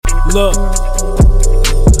Look,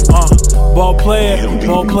 ball player,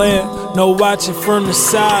 no watching from the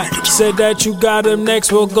side. Said that you got him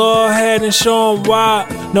next, well go ahead and show him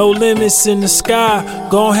why. No limits in the sky,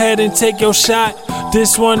 go ahead and take your shot.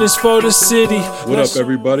 This one is for the city. What up,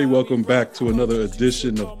 everybody? Welcome back to another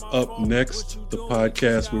edition of Up Next, the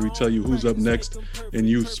podcast where we tell you who's up next in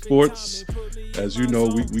youth sports. As you know,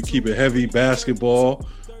 we keep it heavy basketball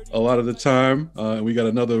a lot of the time. And we got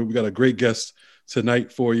a great guest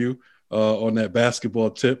tonight for you on that basketball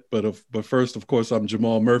tip. But first, of course, I'm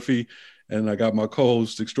Jamal Murphy, and I got my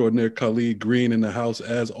co-host extraordinaire Khalid Green in the house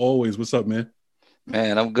as always. What's up, man?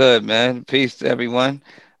 Man, I'm good, man. Peace to everyone.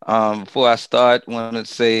 Before I start, I want to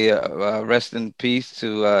say rest in peace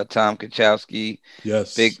to Tom Kachowski.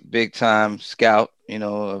 Yes. Big time scout,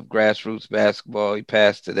 of grassroots basketball. He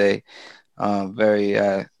passed today.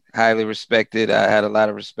 Very highly respected. I had a lot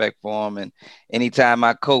of respect for him. And anytime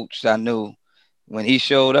I coached, I knew when he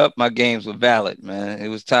showed up, my games were valid, man. It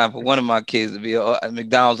was time for one of my kids to be a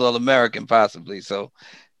McDonald's All-American, possibly. So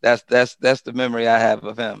that's the memory I have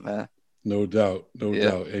of him, man. No doubt. And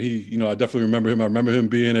he, I definitely remember him. I remember him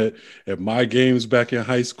being at my games back in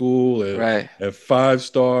high school at 5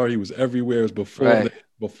 Star. He was everywhere. It was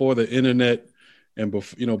before the internet and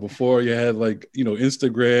before you had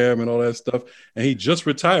Instagram and all that stuff. And he just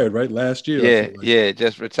retired, right? Last year. Yeah,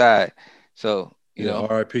 just retired. So,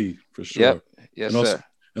 RIP for sure. Yep. Yes, sir.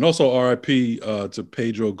 And also RIP to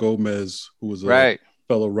Pedro Gomez, who was a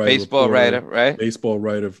fellow writer, baseball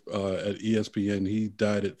writer at ESPN. He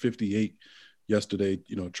died at 58 yesterday.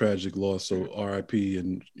 Tragic loss. So RIP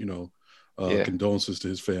and condolences to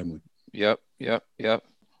his family. Yep.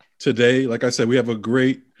 Today, like I said, we have a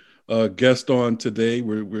great guest on today.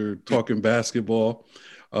 We're talking basketball.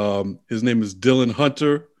 His name is Dylan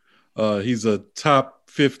Hunter. He's a top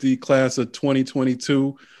 50 class of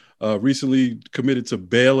 2022. Recently committed to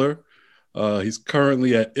Baylor. He's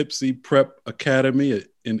currently at Ypsi Prep Academy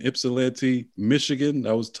in Ypsilanti, Michigan.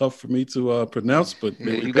 That was tough for me to pronounce, but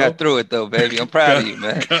you got through it though, baby. I'm proud of you,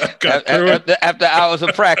 man. After hours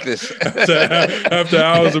of practice. after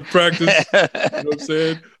hours of practice, you know what I'm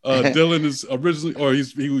saying? Dylan is originally, or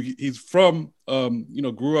he's from,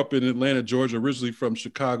 grew up in Atlanta, Georgia, originally from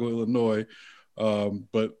Chicago, Illinois.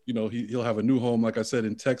 But he'll have a new home, like I said,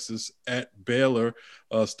 in Texas at Baylor,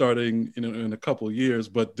 starting in a couple of years.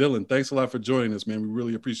 But Dylan, thanks a lot for joining us, man. We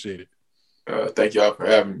really appreciate it. Thank y'all for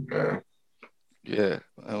having me, man. Yeah,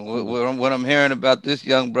 what I'm hearing about this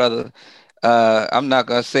young brother, I'm not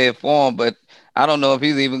gonna say it for him, but I don't know if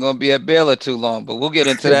he's even gonna be at Baylor too long. But we'll get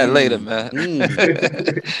into that later, man.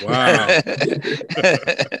 Wow.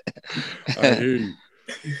 I hear you.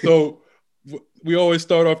 So we always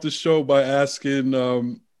start off the show by asking,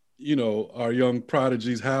 our young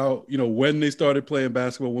prodigies how, when they started playing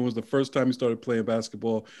basketball, when was the first time you started playing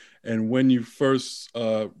basketball, and when you first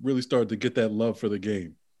really started to get that love for the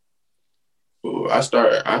game. Ooh, I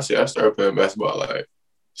started playing basketball like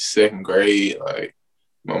 2nd grade. Like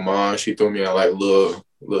my mom, she threw me on like little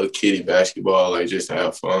kiddie basketball, like just to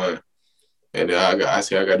have fun. And then I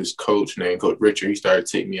got this coach named Coach Richard. He started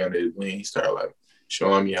taking me under his wing. He started like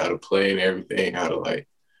showing me how to play and everything, how to like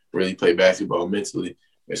really play basketball mentally.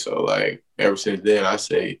 And so like ever since then, I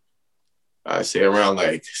say around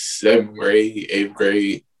like 7th grade, 8th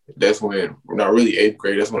grade, that's when, not really 8th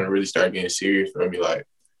grade, that's when it really started getting serious for me, like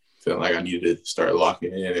feeling like I needed to start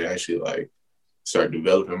locking in and actually like start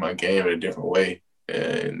developing my game in a different way.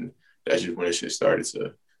 And that's just when it just started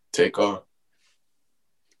to take off.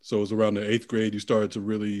 So it was around the 8th grade you started to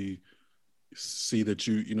really see that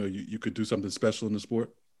you could do something special in the sport?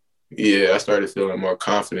 Yeah, I started feeling more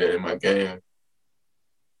confident in my game.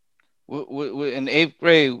 In 8th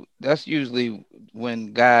grade, that's usually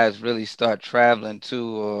when guys really start traveling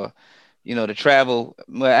too, or the travel.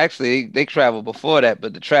 Well, actually, they travel before that,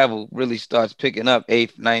 but the travel really starts picking up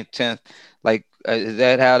 8th, 9th, 10th. Like, is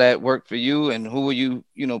that how that worked for you? And who were you,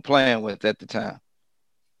 playing with at the time?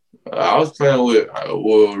 I was playing with,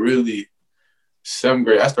 really 7th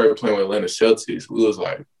grade. I started playing with Atlanta Celtics.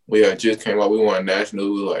 We had just came out. We won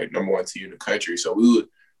national. We were like number 1 team in the country. So we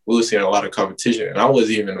were seeing a lot of competition, and I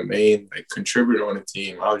wasn't even the main contributor on the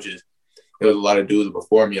team. There was a lot of dudes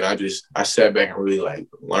before me, and I sat back and really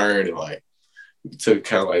learned and took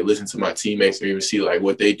kind of listen to my teammates and even see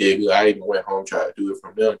what they did. I even went home trying to do it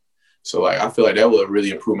from them. So I feel like that would really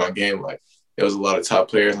improve my game. There was a lot of top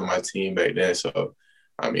players on my team back then. So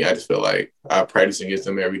I just felt like I practiced against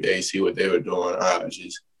them every day, see what they were doing. I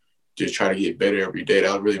just try to get better every day.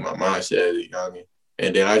 That was really my mindset as a youngin'.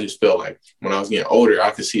 And then I just felt like when I was getting older, I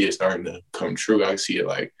could see it starting to come true. I could see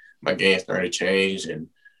it my game starting to change, and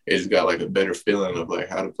it just got a better feeling of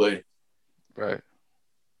how to play. Right.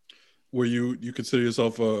 were you consider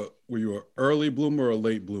yourself were you an early bloomer or a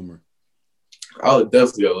late bloomer? I was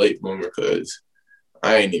definitely a late bloomer because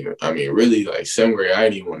really, like, 7th grade, I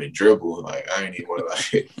didn't even want to dribble. Like, I didn't even want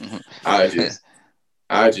to, like,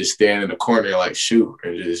 I just stand in the corner and, like, shoot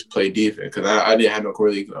and just play defense because I didn't have no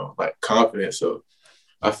really, like, confidence. So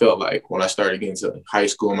I felt like when I started getting to high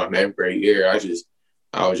school in my 9th grade year, I was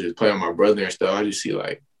just playing with my brother and stuff. I just see,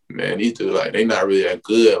 like, man, these dudes, like, they not really that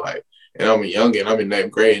good. Like, and I'm a youngin', I'm in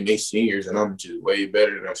 9th grade and they seniors and I'm just way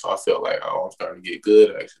better than them. So I felt like, oh, I'm starting to get good,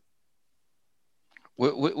 actually.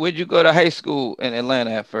 Where'd you go to high school in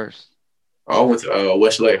Atlanta at first? I went to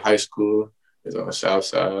Westlake High School. It's on the south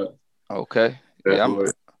side. Okay. Yeah,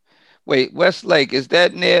 wait, Westlake, is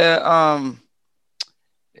that near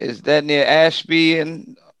Ashby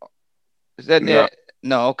and is that near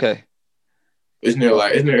no, okay. It's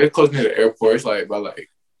close near the airport. It's like about like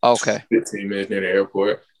okay 15 minutes near the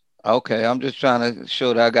airport. Okay, I'm just trying to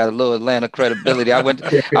show that I got a little Atlanta credibility. I went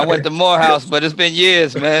to Morehouse, but it's been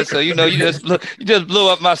years, man. So you just blew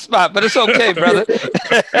up my spot, but it's okay, brother.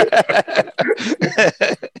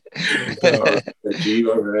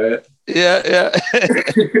 Yeah.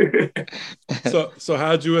 So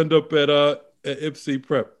how'd you end up at Ypsi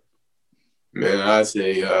Prep? Man, I'd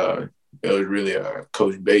say it was really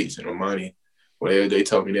Coach Bates and Amani. When they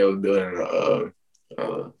told me they was building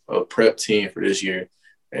a prep team for this year.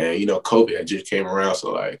 And, COVID had just came around,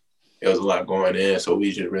 so, like, there was a lot going in. So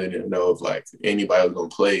we just really didn't know if, like, anybody was going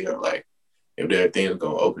to play or, like, if there things were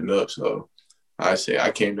going to open up. So I say I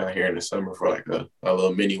came down here in the summer for, like, a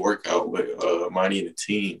little mini workout with Monty and the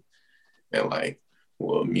team. And, like,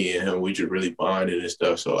 well, me and him, we just really bonded and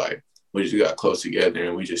stuff. So, like, we just got close together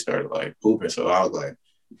and we just started, like, hooping. So I was like,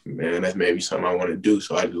 man, that's maybe something I want to do.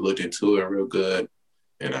 So I just looked into it real good.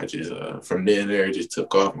 And I just, from then there, it just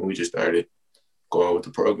took off and we just started going with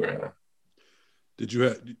the program. Did you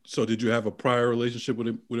have a prior relationship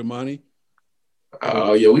with Imani?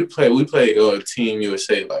 Yeah, we played Team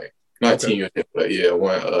USA, like not okay. Team USA, but yeah,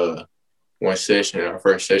 one session, our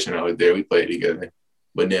first session I was there, we played together.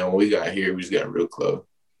 But then when we got here, we just got real close.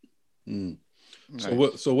 Mm.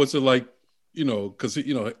 Nice. So what's it like? Because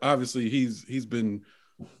obviously he's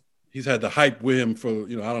had the hype with him for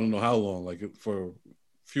I don't know how long, like for a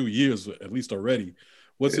few years at least already.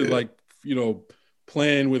 What's it like?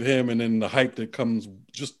 Playing with him and then the hype that comes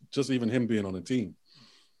just even him being on the team.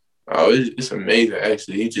 Oh, it's amazing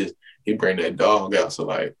actually. He bring that dog out, so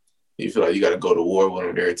like you feel like you got to go to war with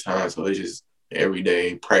him every time. So it's just every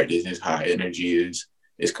day practice is high energy,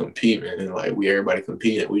 is competing, and like everybody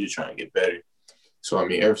competing. We just trying to get better. So I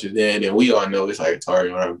mean, ever since then we all know it's like a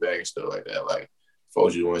target on our back and stuff like that. Like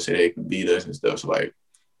folks just want to say they can beat us and stuff. So like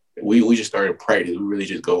we just started practice. We really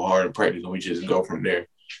just go hard in practice and we just go from there.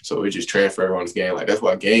 So we just transfer on this game. Like, that's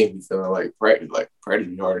why games be feeling like practice. Like, practice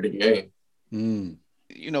be harder than game. Mm.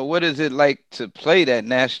 What is it like to play that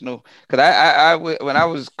national? Because I when I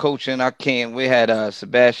was coaching, we had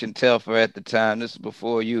Sebastian Telfer at the time. This is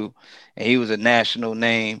before you. And he was a national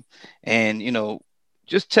name. And,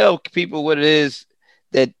 just tell people what it is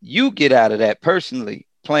that you get out of that personally,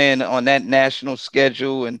 playing on that national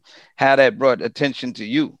schedule and how that brought attention to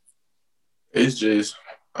you. It's just...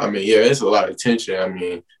 it's a lot of tension. I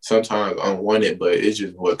mean, sometimes unwanted, but it's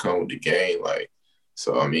just what comes with the game. Like,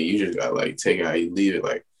 so, you just got to, like, take it how you leave it.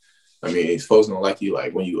 Like, folks don't like you,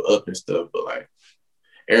 like, when you up and stuff, but, like,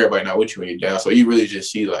 everybody not with you when you're down. So you really just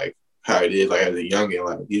see, like, how it is, like, as a youngin',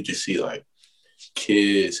 like, you just see, like,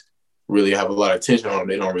 kids really have a lot of tension on them.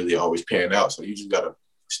 They don't really always pan out. So you just got to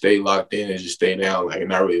stay locked in and just stay down, like, and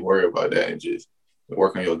not really worry about that and just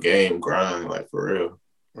work on your game, grind, like, for real.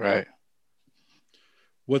 Right.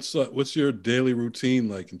 What's your daily routine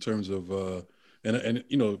like in terms of and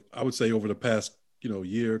I would say over the past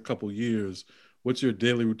couple years, what's your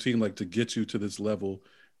daily routine like to get you to this level?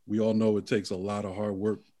 We all know it takes a lot of hard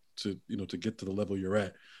work to get to the level you're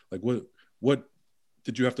at. Like what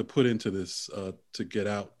did you have to put into this to get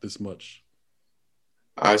out this much?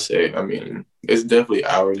 I say, it's definitely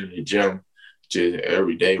hours in the gym, just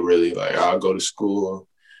every day really. Like I'll go to school.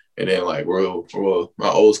 And then, like, my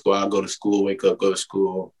old school, I'll go to school, wake up, go to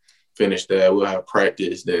school, finish that. We'll have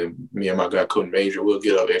practice. Then me and my guy, Coach Major, we'll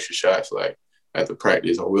get up extra shots, like, after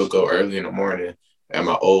practice. Or we'll go early in the morning at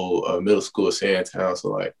my old middle school, Sandtown. So,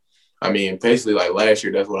 like, basically, like, last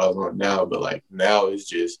year, that's what I was on now. But, like, now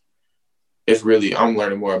it's really, I'm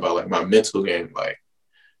learning more about, like, my mental game. Like,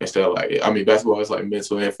 instead of, like, basketball is, like,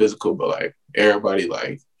 mental and physical. But, like, everybody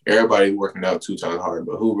working out 2 times harder.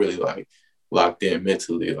 But who really, like, locked in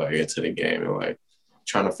mentally, like, into the game and, like,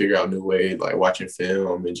 trying to figure out new ways, like, watching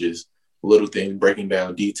film and just little things, breaking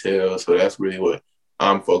down details. So that's really what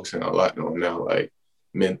I'm focusing a lot on now. Like,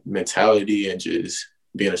 mentality and just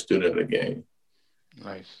being a student of the game.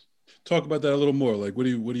 Nice. Talk about that a little more. Like, what do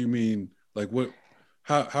you mean? Like,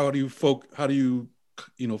 how do you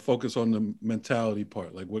focus on the mentality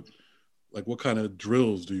part? Like what kind of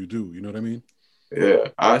drills do you do? You know what I mean? Yeah,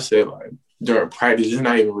 I say like during practice, it's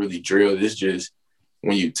not even really drills. It's just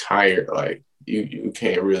when you tired, like you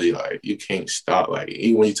can't really you can't stop. Like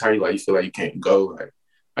even when you tired, like you feel like you can't go. Like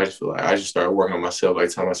I just feel like I just started working on myself. Like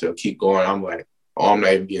telling myself keep going. I'm like, oh, I'm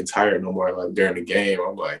not even getting tired no more. Like during the game,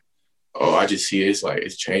 I'm like, oh, I just see it's like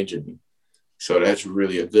it's changing me. So that's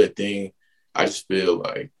really a good thing. I just feel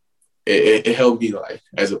like it helped me like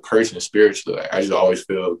as a person spiritually. Like I just always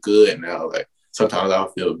feel good now. Like sometimes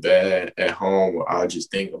I'll feel bad at home, or I'll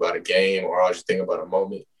just think about a game, or I'll just think about a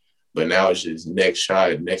moment. But now it's just next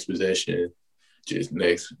shot, next possession, just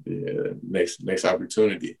next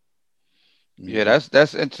opportunity. Yeah,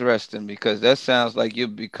 that's interesting because that sounds like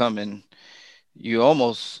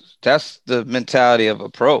that's the mentality of a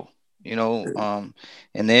pro. In the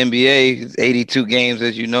NBA, it's 82 games,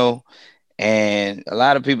 as you know, and a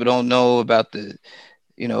lot of people don't know about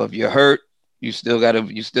if you're hurt, you still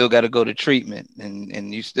gotta go to treatment,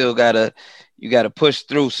 and you gotta push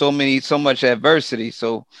through so much adversity.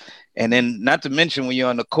 So, and then not to mention when you're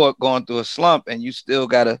on the court going through a slump, and you still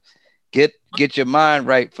gotta get your mind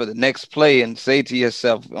right for the next play and say to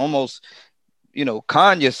yourself, almost,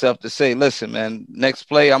 con yourself to say, listen, man, next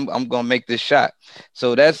play, I'm going to make this shot.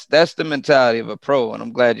 So that's the mentality of a pro. And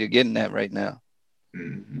I'm glad you're getting that right now.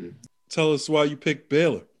 Mm-hmm. Tell us why you picked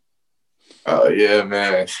Baylor. Oh yeah,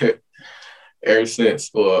 man. ever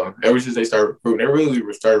since they started recruiting, they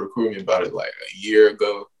really started recruiting me about it like a year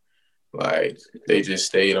ago. Like they just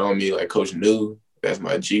stayed on me. Like Coach New, that's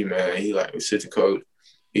my G, man. He like assistant coach.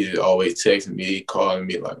 He just always texting me, calling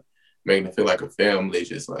me, like making it feel like a family,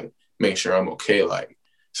 just like making sure I'm okay. Like,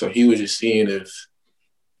 so he was just seeing if,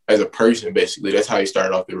 as a person, basically, that's how he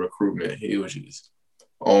started off the recruitment. He was just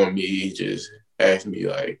on me, he just asked me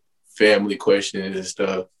like family questions and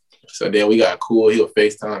stuff. So then we got cool. He'll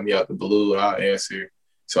FaceTime me out the blue, and I'll answer.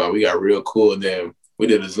 So we got real cool. And then we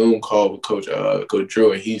did a Zoom call with Coach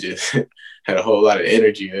Drew, and he just had a whole lot of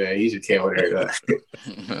energy, man. He just came over there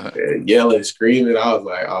yelling and screaming. I was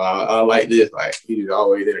like, oh, I like this. Like, he's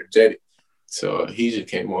always energetic. So he just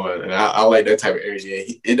came on, and I like that type of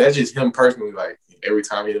energy. And that's just him personally. Like, every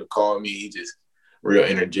time he'll call me, he just real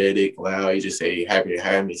energetic, loud. He just say, happy to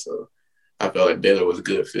have me. So I felt like Baylor was a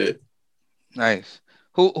good fit. Nice.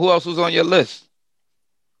 Who else was on your list?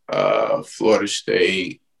 Florida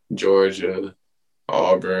State, Georgia,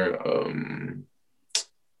 Auburn,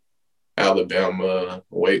 Alabama,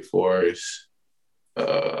 Wake Forest.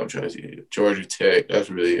 I'm trying to see Georgia Tech. That's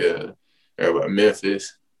really everybody.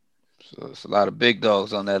 Memphis. So it's a lot of big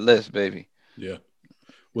dogs on that list, baby. Yeah.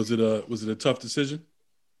 Was it a tough decision?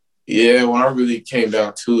 Yeah, when I really came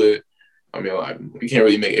down to it, I mean, like, we can't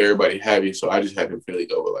really make everybody happy, so I just had to really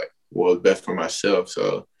go with like what was best for myself.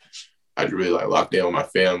 So I just really like locked in with my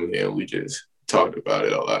family, and we just talked about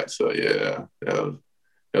it a lot. So yeah, that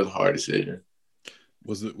was a hard decision.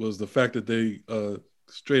 Was the fact that they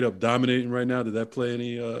straight up dominating right now, did that play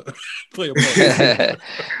any play a part?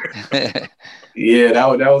 Yeah,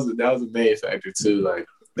 that was a main factor too. Like,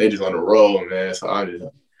 they just on the roll, man. So I'm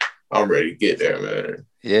ready to get there, man.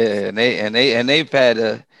 Yeah,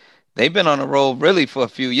 they've been on the roll really for a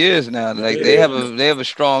few years now. Like, they have a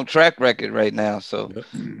strong track record right now. So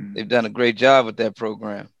they've done a great job with that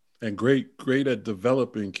program. And great at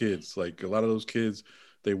developing kids. Like, a lot of those kids,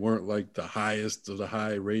 they weren't like the highest of the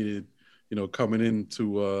high rated, coming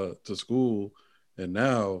into to school. And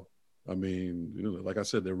now, I mean, like I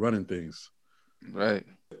said, they're running things. Right.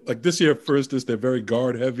 Like this year, for instance, they're very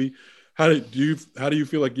guard heavy. How do you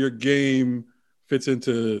feel like your game fits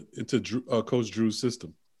into Coach Drew's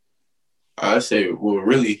system? I say we're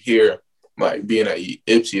really here, like being at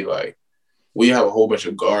Ipsy, like we have a whole bunch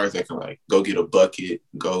of guards that can like go get a bucket,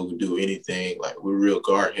 go do anything. Like, we're real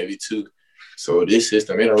guard heavy too. So this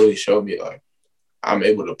system, it don't really show me like I'm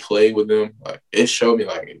able to play with them. Like, it showed me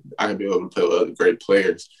like I can be able to play with other great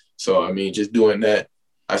players. So I mean, just doing that,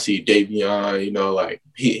 I see Davion, like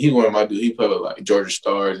he one of my dudes. He played with like Georgia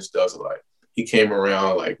Stars and stuff. So like he came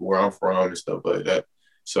around like where I'm from and stuff like that.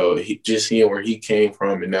 So he just seeing where he came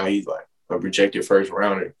from, and now he's like a projected first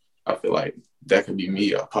rounder. I feel like that could be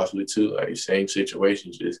me possibly too. Like, same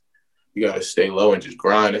situation. Just you gotta stay low and just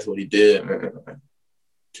grind. That's what he did, man.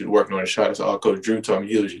 Just working on the shot. That's all Coach Drew told me.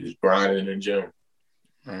 He was just grinding in the gym.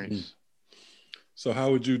 Nice. So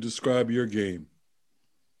how would you describe your game?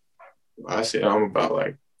 I say I'm about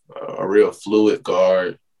like a real fluid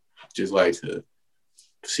guard. Just like to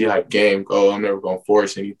see how the game go. I'm never gonna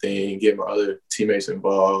force anything. Get my other teammates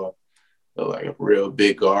involved. Like a real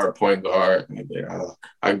big guard, point guard, and then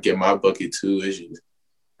I can get my bucket too. It's just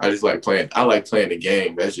I just like playing. I like playing the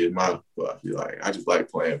game. That's just I feel like I just like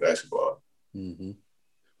playing basketball. Mm-hmm.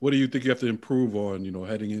 What do you think you have to improve on?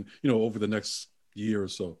 Heading in, over the next year or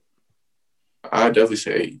so. I definitely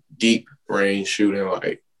say deep range shooting.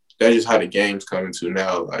 Like that's just how the game's coming to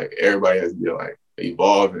now. Like everybody has to be like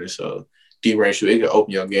evolving. So deep range shooting, it can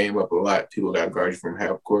open your game up a lot. People got guard you from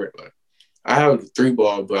half court. Like I have the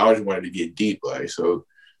 3-ball, but I just wanted to get deep, like so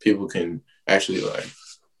people can actually like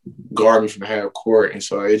guard me from half court, and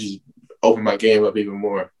so it just opened my game up even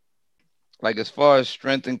more. Like as far as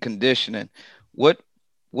strength and conditioning, what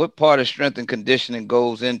part of strength and conditioning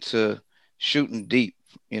goes into shooting deep?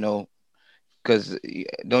 Because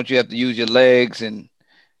don't you have to use your legs and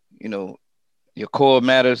your core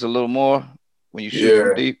matters a little more when you shoot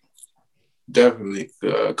from deep? Definitely.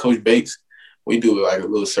 Coach Bates, we do like a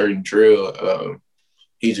little certain drill.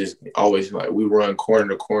 He just always like we run corner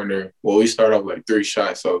to corner. Well, we start off like 3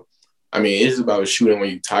 shots. So I mean, it's about shooting when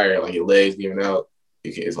you're tired, like your legs giving out.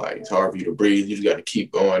 It's hard for you to breathe. You just got to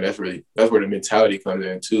keep going. That's where the mentality comes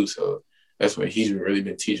in too. So that's what he's really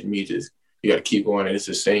been teaching me. Just you got to keep going, and it's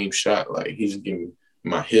the same shot. Like he's giving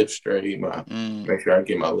my hips straight, make sure I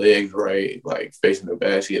get my legs right, like facing the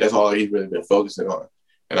basket. That's all he's really been focusing on.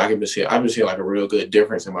 And I've been seeing like a real good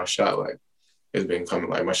difference in my shot. Like it's been coming,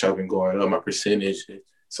 like my shot been going up, my percentage.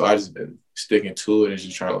 So I just been sticking to it and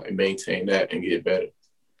just trying to like maintain that and get better.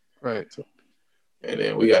 Right. So, and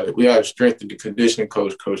then we got a strength and conditioning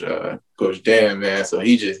coach, Coach Dan, man. So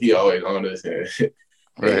he always on us. And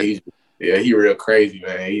right. He real crazy,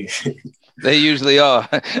 man. They usually are.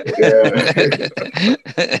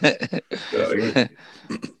 So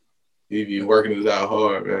he be working us out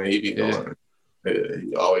hard, man. He be going.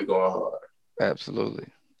 He's always going hard. Absolutely.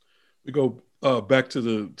 We go back to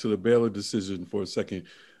the Baylor decision for a second.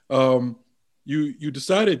 You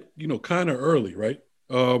decided, kind of early, right?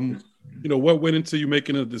 What went into you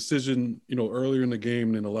making a decision, earlier in the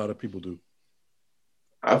game than a lot of people do?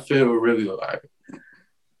 I feel really like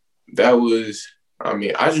that was, I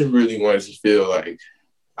just really wanted to feel like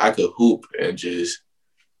I could hoop and just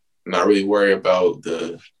not really worry about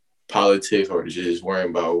the politics or just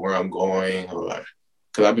worrying about where I'm going or like,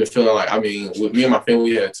 because I've been feeling like, with me and my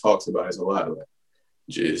family, we had talks about it a lot, like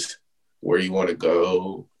just where you want to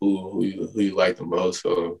go, who you like the most.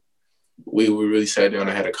 So we really sat down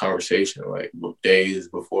and had a conversation like days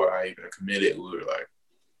before I even committed. We were like,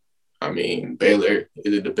 Baylor,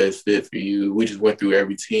 is it the best fit for you? We just went through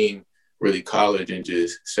every team, really college, and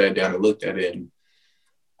just sat down and looked at it. And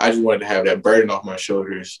I just wanted to have that burden off my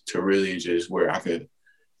shoulders to really just where I could,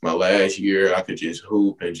 my last year, I could just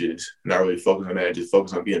hoop and just not really focus on that, just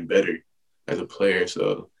focus on getting better as a player.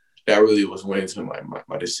 So that really was went into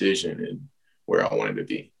my decision and where I wanted to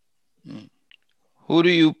be. Who do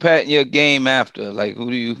you pat your game after? Like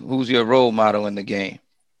who's your role model in the game?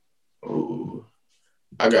 Ooh,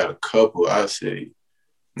 I got a couple. I'd say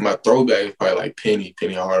my throwback is probably like Penny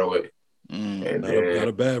Hardaway. And not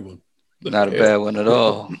a bad one. Not a bad one at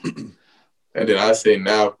all. And then I say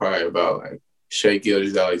now probably about like Shai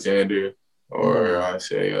Gilgeous-Alexander, or I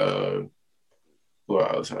say who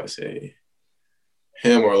else? I say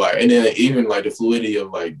him, or like, and then even like the fluidity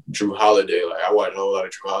of like Drew Holiday. Like I watch a whole lot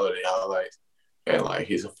of Drew Holiday highlights, and like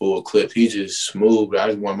he's a full clip. He's just smooth. But I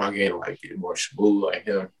just want my game to like get more smooth like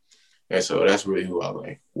him, and so that's really who I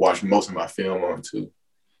like watch most of my film on too.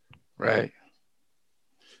 Right.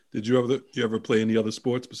 Did you ever play any other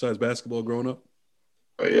sports besides basketball growing up?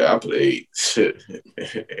 Oh, yeah, I played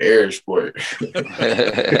air sport.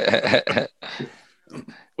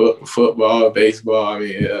 Football, baseball.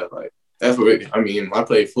 Like that's what I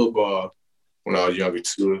played football when I was younger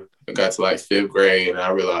too. I got to like 5th grade and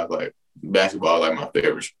I realized like basketball like my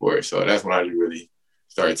favorite sport. So that's when I really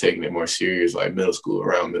started taking it more serious, like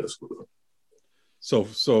around middle school.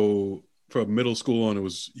 So from middle school on,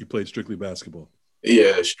 you played strictly basketball.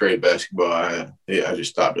 Yeah, straight basketball. I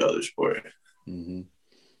just stopped the other sport. Mm-hmm.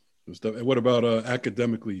 And what about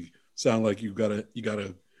academically? Sound like you got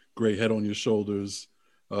a great head on your shoulders.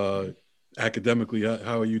 Academically,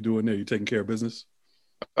 how are you doing there? You taking care of business?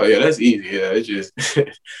 Oh yeah, that's easy. Yeah, it's just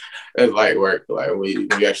that's light work. Like when you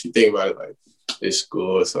actually think about it, like it's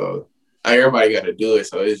school, so everybody got to do it.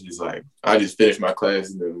 So it's just like I just finish my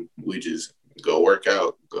class and then we just go work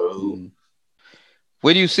out, go hoop. Mm-hmm.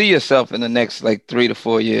 Where do you see yourself in the next like 3 to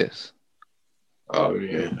 4 years? Oh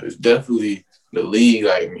yeah, it's definitely the league.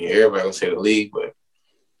 Like everybody gonna say the league, but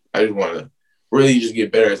I just want to really just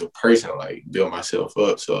get better as a person, like build myself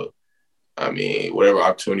up. So I mean, whatever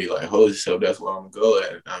opportunity like holds itself, that's where I'm gonna go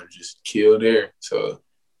at. And I'm just killed there. So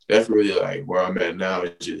that's really like where I'm at now.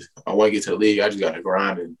 It's just I want to get to the league. I just got to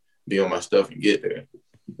grind and be on my stuff and get there.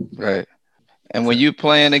 Right. And when you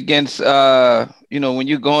playing against, when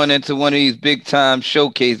you're going into one of these big time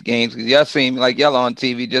showcase games, because y'all seem like y'all on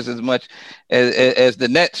TV just as much as the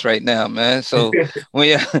Nets right now, man. So when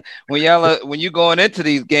you're going into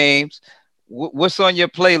these games, what's on your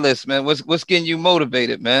playlist, man? What's getting you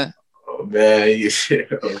motivated, man? Oh man,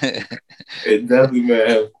 it definitely,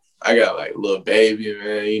 man. I got like Lil Baby,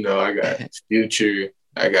 man. You know, I got Future.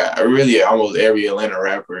 I really almost every Atlanta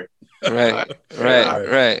rapper. Right.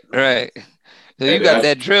 So you got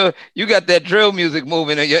that drill music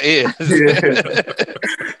moving in your ears.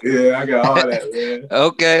 Yeah, I got all that, man.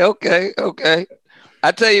 Okay.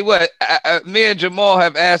 I tell you what, me and Jamal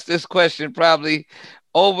have asked this question probably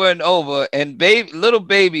over and over, and Little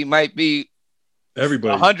Baby might be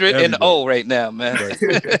everybody 100-0 right now, man. Right.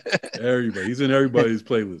 Everybody, he's in everybody's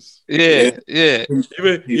playlist. Yeah.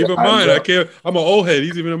 Even mine. I can't. I'm an old head.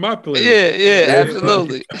 He's even in my playlist. Yeah,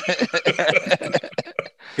 absolutely.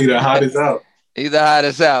 He the hottest out. He's the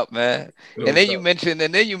hottest out, man. And then you mentioned,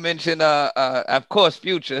 of course,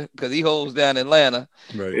 Future, because he holds down Atlanta.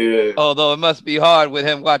 Right. Yeah. Although it must be hard with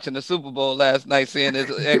him watching the Super Bowl last night, seeing his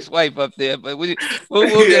ex-wife up there. But we'll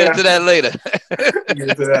get into that later.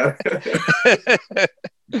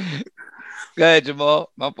 Go ahead, Jamal.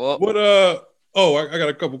 My fault. What I got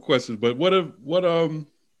a couple questions, but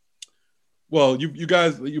well, you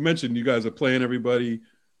guys, you mentioned you guys are playing everybody.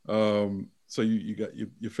 So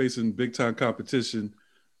you're facing big time competition,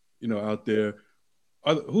 out there.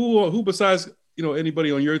 Who besides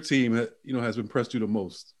anybody on your team has impressed you the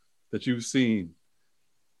most that you've seen?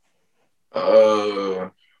 I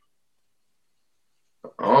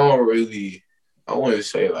wouldn't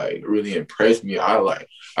say like really impressed me. I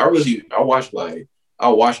watch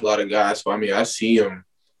a lot of guys. So I mean, I see them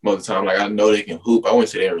most of the time. Like I know they can hoop. I wouldn't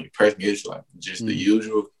say they really impress me. It's like just the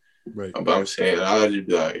usual. Right. But I'm saying I'll just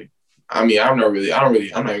be like. I mean, I'm not even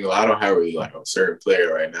gonna lie, I don't have really like a certain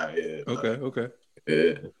player right now. Yeah. Okay.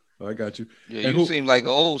 Yeah. I got you. Yeah, you seem like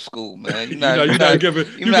old school, man. You're not giving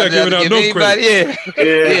out no credit.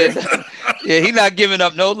 Yeah, he's not giving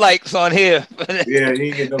up no likes on here. Yeah, he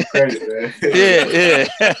ain't getting no credit, man. Yeah.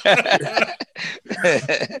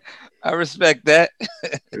 I respect that.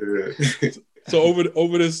 Yeah. So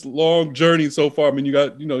over this long journey so far, I mean, you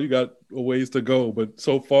got a ways to go, but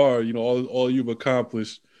so far, all you've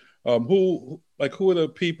accomplished. Who are the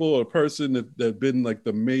people or person that have been like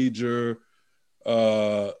the major,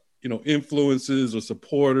 influences or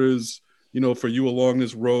supporters, for you along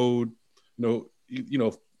this road,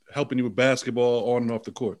 helping you with basketball on and off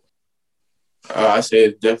the court? I say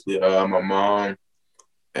it's definitely my mom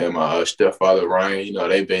and my stepfather Ryan.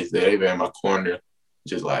 They've been in my corner,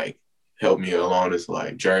 just like help me along this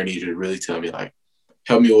like journey, just really tell me like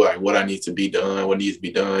help me with like what I need to be done, what needs to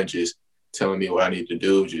be done, just telling me what I need to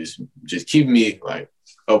do, just keep me like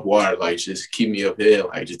up water, like just keep me up here,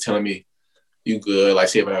 like just telling me you good. Like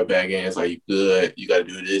say if I have bad games, like you good, you got to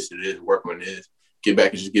do this, work on this, get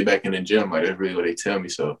back in the gym. Like that's really what they tell me.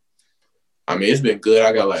 So I mean, it's been good.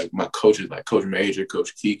 I got like my coaches, like Coach Major,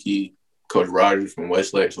 Coach Kiki, Coach Rogers from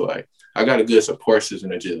Westlake. So like I got a good support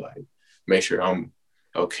system to just like make sure I'm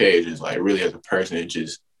okay, just like really as a person, and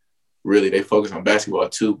just really they focus on basketball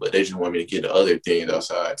too, but they just want me to get the other things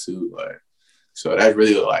outside too. Like, so that's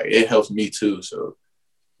really like, it helps me too. So,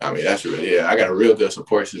 I mean, that's really, I got a real good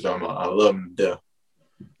support system. I love them to death.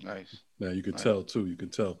 Nice. Now you can tell too. You can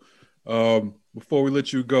tell. Before we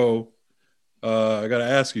let you go, I got to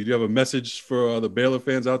ask you, do you have a message for the Baylor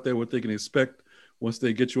fans out there, what they can expect once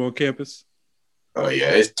they get you on campus? Oh yeah,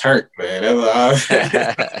 it's turned, man.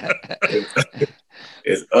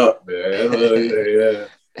 It's up, man. Yeah.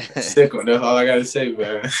 Sick one. That's all I gotta say,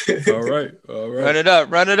 man. All right. Run it up,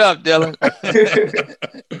 Dylan.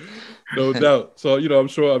 No doubt. So I'm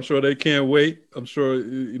sure they can't wait. I'm sure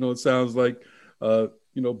it sounds like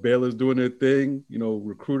Baylor's doing their thing.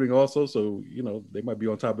 Recruiting also. So they might be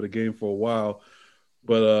on top of the game for a while.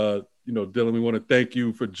 But Dylan, we want to thank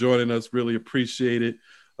you for joining us. Really appreciate it.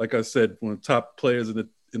 Like I said, one of the top players in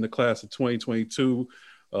the class of 2022.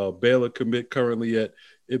 Baylor commit currently at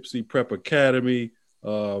Ypsi Prep Academy.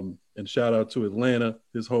 And shout out to Atlanta,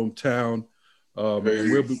 his hometown.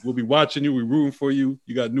 And we'll be watching you. We're rooting for you.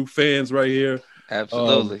 You got new fans right here.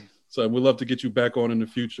 Absolutely. So we'd love to get you back on in the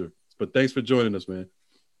future. But thanks for joining us, man.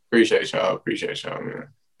 Appreciate y'all, man.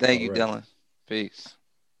 Thank you, Dylan. Peace.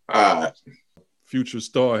 All right. Future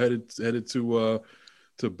star headed to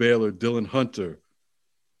Baylor, Dylan Hunter.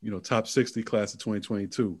 Top 60 class of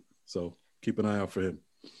 2022. So keep an eye out for him.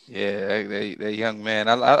 Yeah, that young man.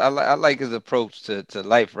 I like his approach to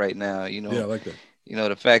life right now. Yeah, I like that.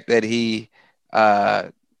 The fact that he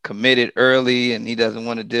committed early and he doesn't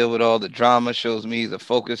want to deal with all the drama shows me he's a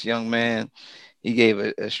focused young man. He gave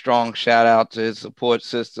a strong shout out to his support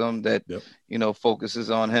system that, focuses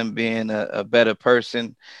on him being a better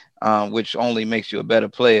person, which only makes you a better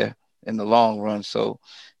player in the long run. So,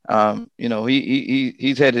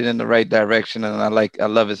 he's headed in the right direction, and I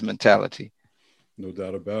love his mentality. No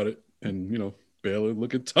doubt about it. And, Baylor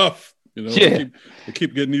looking tough. They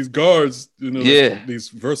keep getting these guards, these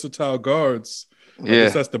versatile guards. I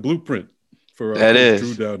guess that's the blueprint for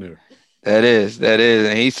Drew down there. That is.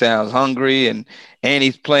 And he sounds hungry, and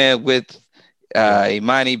he's playing with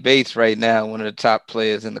Imani Bates right now, one of the top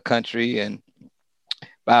players in the country. And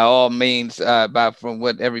by all means, from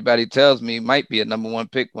what everybody tells me, might be a number 1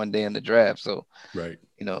 pick one day in the draft. So, right.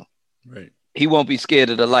 Right. He won't be scared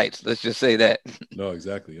of the lights. Let's just say that. No,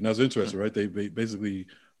 exactly. And that's interesting, right? They basically,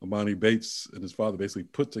 Imani Bates and his father basically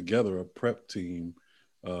put together a prep team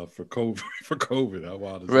for COVID. How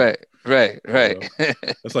wild is that? Right.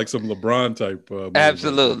 That's like some LeBron type.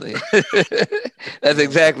 Absolutely. That's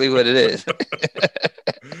exactly what it is.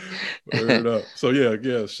 Word up. So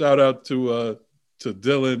yeah. Shout out to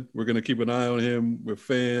Dylan. We're gonna keep an eye on him. We're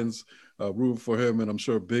fans, root for him, and I'm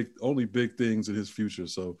sure only big things in his future.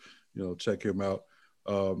 So check him out.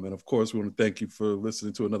 And of course, we want to thank you for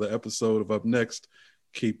listening to another episode of Up Next.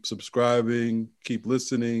 Keep subscribing, keep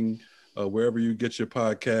listening. Wherever you get your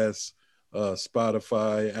podcasts,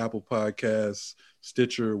 Spotify, Apple Podcasts,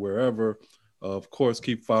 Stitcher, wherever. Of course,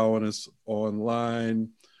 keep following us online,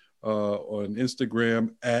 on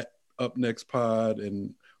Instagram at UpNextPod,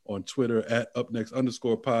 and on Twitter at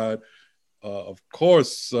UpNext_pod. Of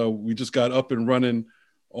course, we just got up and running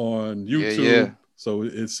on YouTube, yeah. So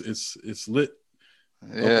it's lit.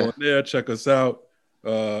 Yeah. Up on there, check us out.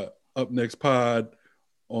 Up Next Pod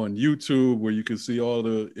on YouTube, where you can see all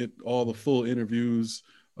the full interviews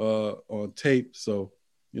on tape. So,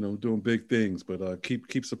 doing big things, but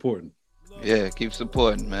keep supporting. Yeah, keep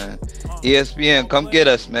supporting, man. ESPN, come get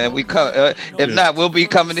us, man. We come. If not, we'll be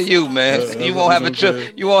coming to you, man. You won't have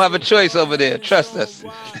a choice over there. Trust us.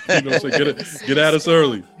 Get at us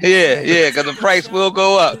early. Yeah, because the price will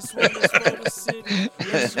go up.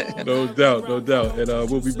 No doubt. And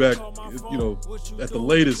we'll be back, at the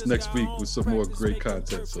latest next week with some more great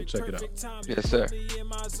content. So check it out. Yes, sir.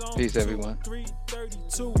 Peace, everyone.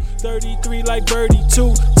 33 like Birdie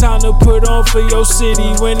 2. Time to put on for your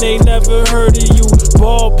city when they never heard of you.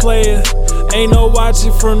 Ball player, ain't no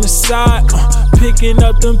watching from the side. Picking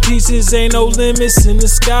up them pieces, ain't no limits in the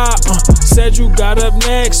sky. Said you got up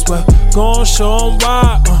next, well, gon' show 'em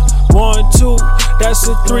why. 1, 2, that's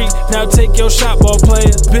a 3. Now take your shot, ball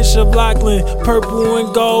player. Bishop Lachlan, purple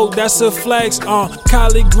and gold, that's a flex.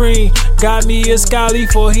 Collie Green, got me a Scally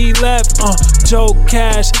before he left. Joe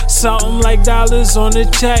Cash, something like dollars on the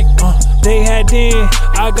check. They had then,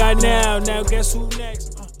 I got now. Now guess who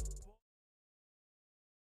next?